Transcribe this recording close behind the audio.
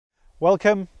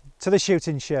Welcome to the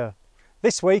shooting show.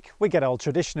 This week we get all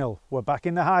traditional. We're back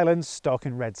in the Highlands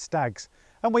stalking red stags,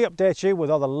 and we update you with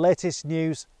all the latest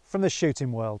news from the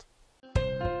shooting world.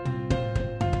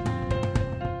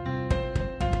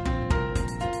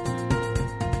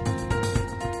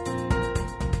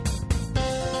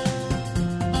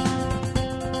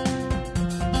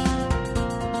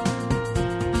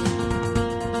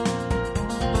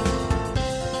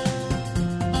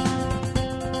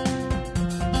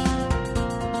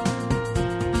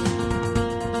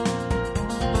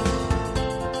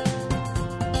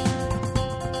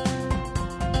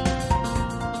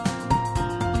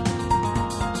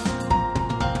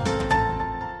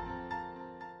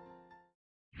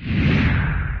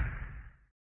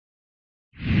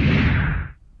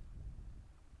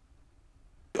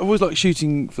 I always liked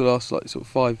shooting for the last sort of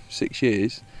 5-6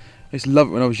 years. I used to love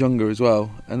it when I was younger as well,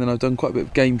 and then I've done quite a bit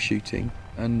of game shooting,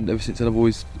 and ever since then I've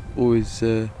always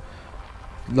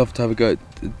loved to have a go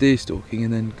at deer stalking,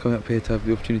 and then coming up here to have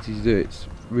the opportunity to do it, it's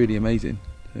really amazing.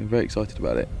 So I'm very excited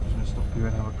about it. I'm just going to stop you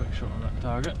and have a quick shot of that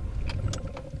target.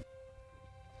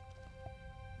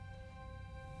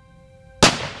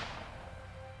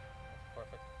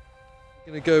 Perfect. I'm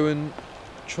going to go and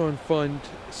try and find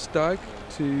a stag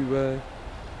to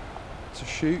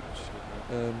shoot,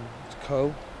 to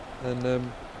cull,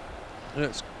 and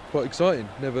it's quite exciting.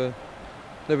 Never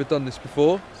done this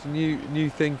before. It's a new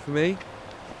thing for me.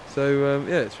 So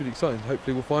yeah, it's really exciting.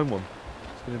 Hopefully we'll find one.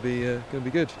 It's going to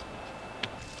be good.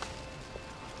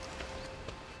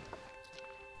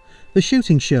 The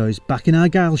shooting show is back in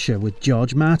Argyllshire with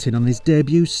George Martin on his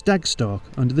debut stag stalk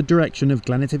under the direction of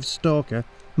Glen Etive stalker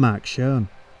Mark Shone.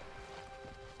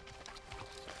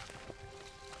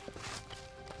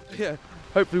 Yeah,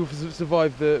 hopefully we'll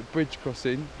survive the bridge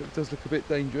crossing. It does look a bit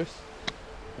dangerous.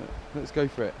 Let's go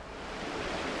for it.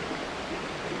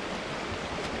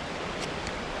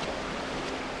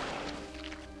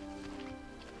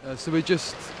 So we're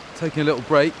just taking a little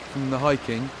break from the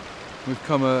hiking. We've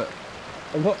come a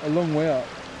long way up.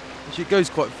 Actually, it goes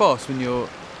quite fast when you're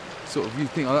you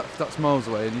think, oh, that's miles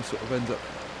away, and you sort of end up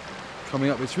coming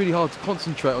up. It's really hard to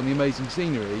concentrate on the amazing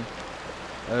scenery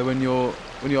when you're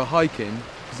hiking,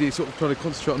 because you're sort of trying to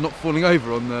concentrate on not falling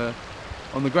over on the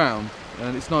ground.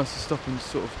 And it's nice to stop and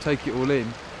sort of take it all in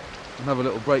and have a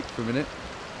little break for a minute.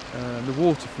 The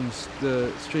water from the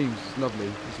streams is lovely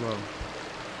as well.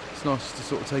 It's nice to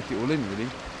sort of take it all in, really.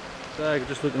 Stag,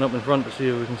 just looking up in front to see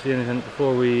if we can see anything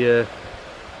before we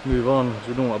move on, because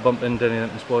we don't want to bump into anything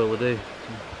and spoil the day.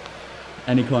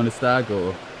 Any kind of stag,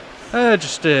 or?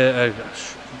 Just a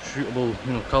shootable,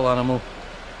 cull animal.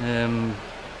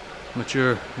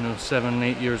 Mature,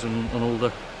 7-8 years and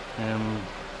older.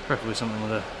 Preferably something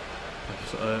with a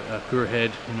poor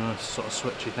head, a sort of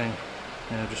switchy thing.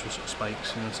 Just with sort of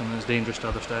spikes, something that's dangerous to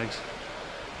other stags.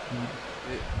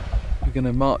 We're going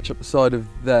to march up the side of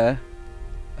there,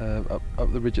 up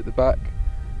the ridge at the back,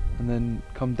 and then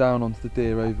come down onto the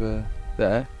deer over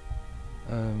there.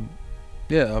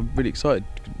 Yeah, I'm really excited.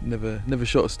 Never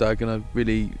shot a stag, and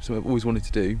something I've always wanted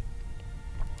to do.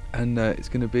 And it's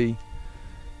going to be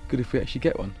good if we actually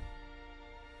get one.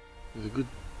 There's a good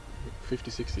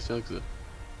 50-60 stags there.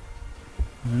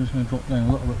 We're just going to drop down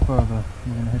a little bit further.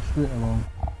 We're going to head straight along.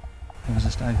 If there's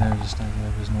a stag there, there's a stag there.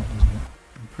 If there's not, there's not.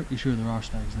 I'm pretty sure there are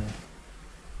stags there.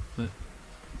 But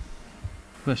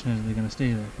the question is, are they going to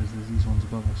stay there? Because there's these ones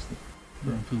above us that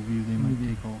are in full view, they might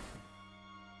take off.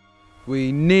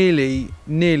 We nearly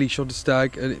shot a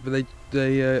stag, but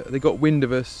they got wind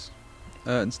of us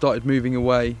and started moving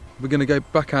away. We're going to go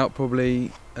back out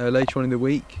probably later on in the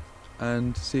week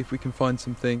and see if we can find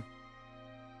something.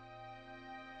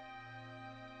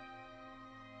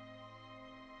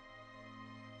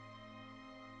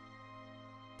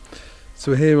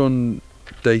 So we're here on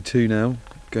day 2 now,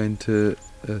 going to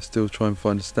still try and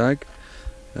find a stag.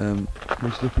 We're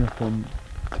just looking up on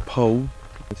the pole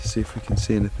to see if we can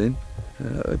see anything.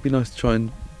 It'd be nice to try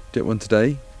and get one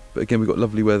today, but again we've got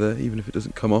lovely weather. Even if it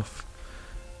doesn't come off,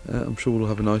 I'm sure we'll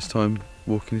have a nice time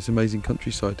walking this amazing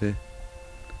countryside here.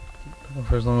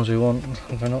 For as long as we want.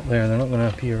 If they're not there, they're not going to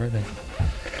appear, are they?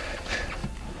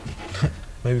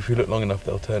 Maybe if we look long enough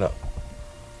they'll turn up.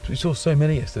 We saw so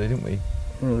many yesterday, didn't we?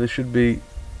 Well, they should be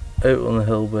out on the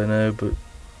hill by now, but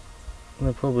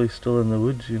they're probably still in the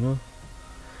woods, See, there's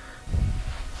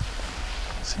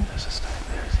a stag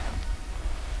there,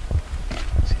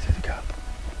 see through the gap.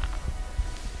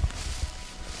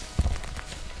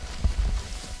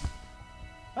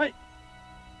 Hey!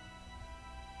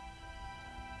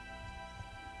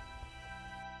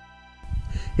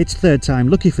 It's third time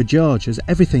lucky for George as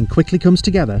everything quickly comes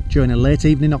together during a late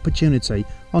evening opportunity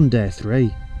on day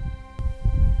 3.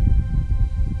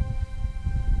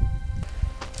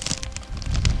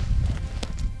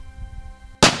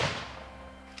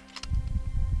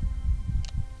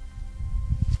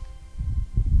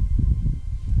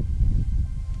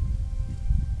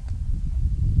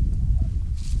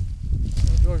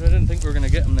 didn't think we were going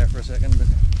to get him there for a second, but...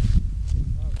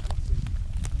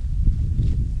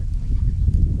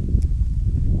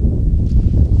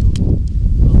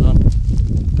 Well done.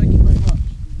 Thank you very much.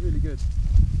 It was really good.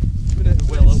 It's been a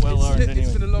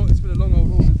long old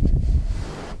haul, hasn't it?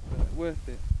 But worth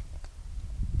it.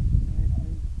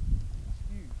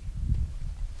 It's huge.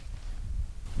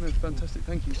 No, it's fantastic.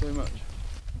 Thank you so much.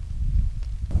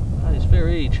 That is fair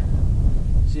age.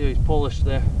 See how he's polished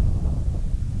there.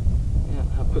 Yeah,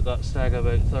 I put that stag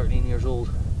about 13 years old.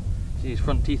 See his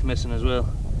front teeth missing as well.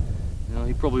 You know,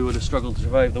 he probably would have struggled to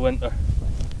survive the winter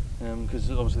because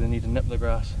obviously they need to nip the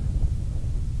grass.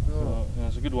 So yeah,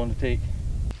 it's a good one to take.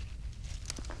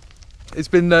 It's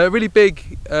been really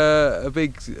big, a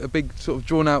big sort of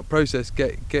drawn out process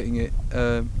getting it,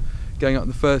 going up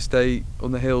the first day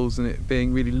on the hills and it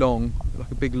being really long,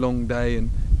 like a big long day,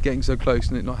 and getting so close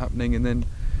and it not happening, and then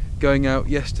going out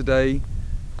yesterday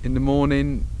in the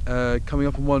morning, coming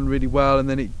up on one really well, and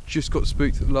then it just got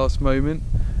spooked at the last moment,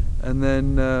 and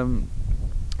then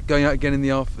going out again in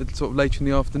the sort of later in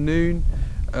the afternoon,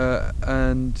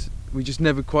 and we just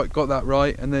never quite got that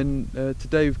right, and then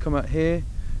today we've come out here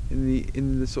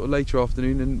in the sort of later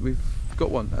afternoon and we've got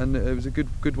one, and it was a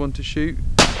good one to shoot,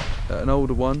 an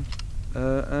older one,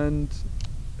 and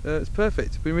it's perfect.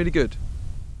 It's been really good.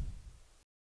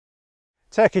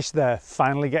 Turkish there,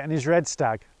 finally getting his red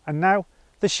stag. And now,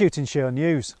 the shooting show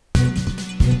news.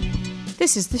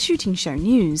 This is the shooting show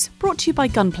news, brought to you by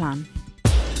Gunplan.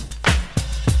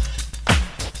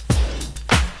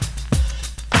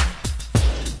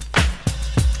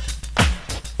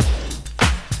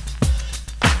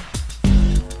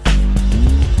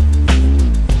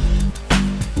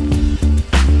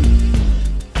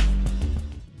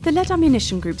 The Lead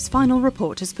Ammunition Group's final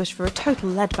report has pushed for a total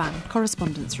lead ban,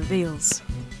 correspondence reveals.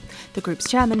 The group's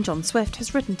chairman, John Swift,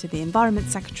 has written to the Environment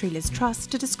Secretary Liz Truss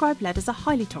to describe lead as a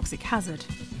highly toxic hazard.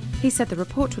 He said the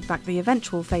report would back the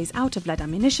eventual phase out of lead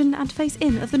ammunition and phase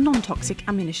in of the non-toxic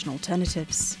ammunition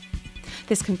alternatives.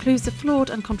 This concludes a flawed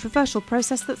and controversial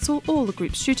process that saw all the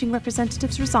group's shooting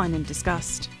representatives resign in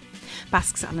disgust.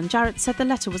 BASC's Alan Jarrett said the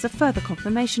letter was a further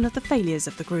confirmation of the failures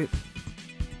of the group.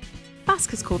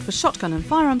 BASC has called for shotgun and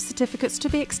firearms certificates to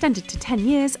be extended to 10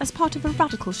 years as part of a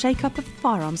radical shake-up of the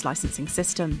firearms licensing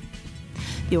system.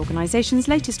 The organisation's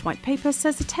latest white paper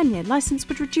says a 10-year licence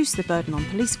would reduce the burden on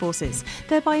police forces,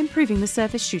 thereby improving the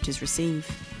service shooters receive.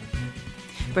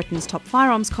 Britain's top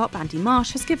firearms cop, Andy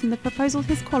Marsh, has given the proposal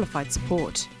his qualified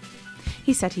support.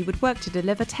 He said he would work to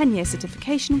deliver 10-year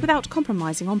certification without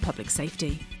compromising on public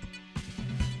safety.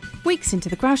 Weeks into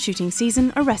the grouse shooting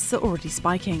season, arrests are already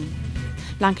spiking.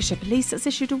 Lancashire Police has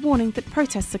issued a warning that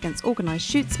protests against organised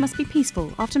shoots must be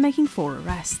peaceful after making 4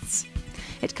 arrests.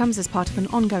 It comes as part of an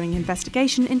ongoing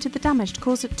investigation into the damage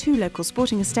caused at 2 local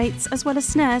sporting estates, as well as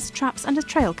snares, traps and a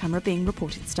trail camera being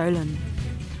reported stolen.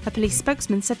 A police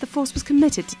spokesman said the force was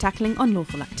committed to tackling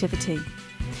unlawful activity.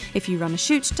 If you run a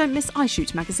shoot, don't miss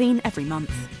iShoot magazine every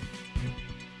month.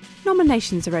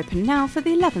 Nominations are open now for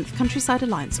the 11th Countryside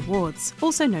Alliance Awards,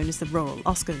 also known as the Rural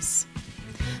Oscars.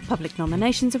 Public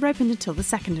nominations are open until the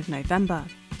 2nd of November.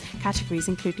 Categories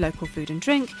include local food and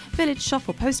drink, village shop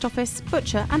or post office,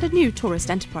 butcher and a new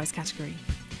tourist enterprise category.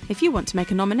 If you want to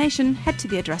make a nomination, head to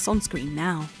the address on screen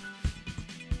now.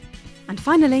 And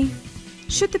finally,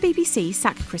 should the BBC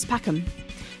sack Chris Packham?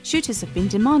 Shooters have been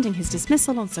demanding his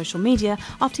dismissal on social media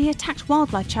after he attacked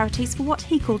wildlife charities for what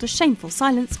he called a shameful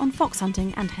silence on fox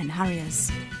hunting and hen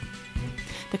harriers.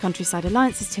 The Countryside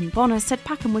Alliance's Tim Bonner said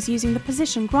Packham was using the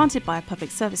position granted by a public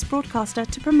service broadcaster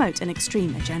to promote an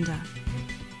extreme agenda.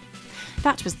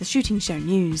 That was the shooting show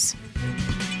news.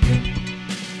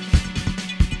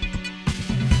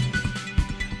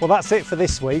 Well, that's it for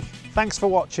this week. Thanks for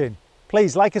watching.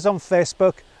 Please like us on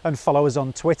Facebook and follow us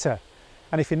on Twitter.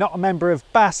 And if you're not a member of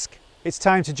BASC, it's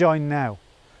time to join now.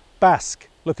 BASC,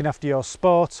 looking after your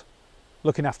sport,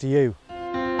 looking after you.